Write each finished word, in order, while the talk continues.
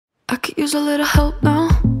I could use a little help now.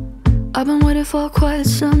 I've been waiting for quite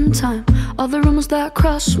some time. All the rumors that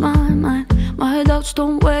cross my mind, my doubts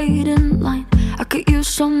don't wait in line. I could use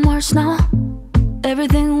some words now.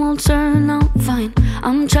 Everything won't turn out fine.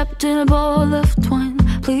 I'm trapped in a ball of twine.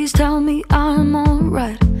 Please tell me I'm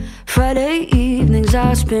alright. Friday evenings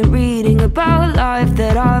I spend reading about life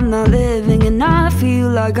that I'm not living, and I feel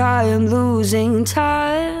like I am losing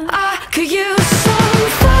time. I could use some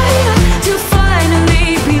fire to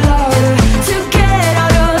finally be louder, to get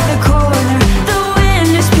out of the corner. The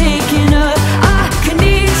wind is picking up. I could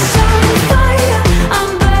need some fire.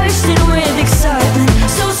 I'm bursting with excitement,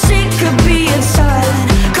 so sick of being silent.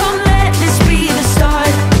 Come let this be the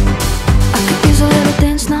start. I could use a little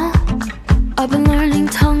dance now. I've been learning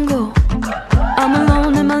tango. I'm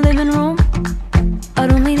alone in my living room. I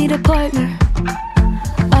don't really need a partner.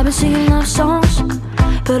 I've been singing love songs,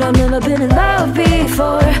 but I've never been in love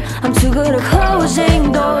before. I'm too good at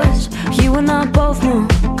closing doors. You and I both know.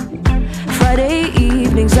 Friday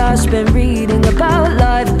evenings I spend reading about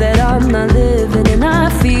life that I'm not living, and I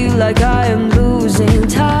feel like I am losing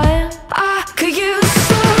time.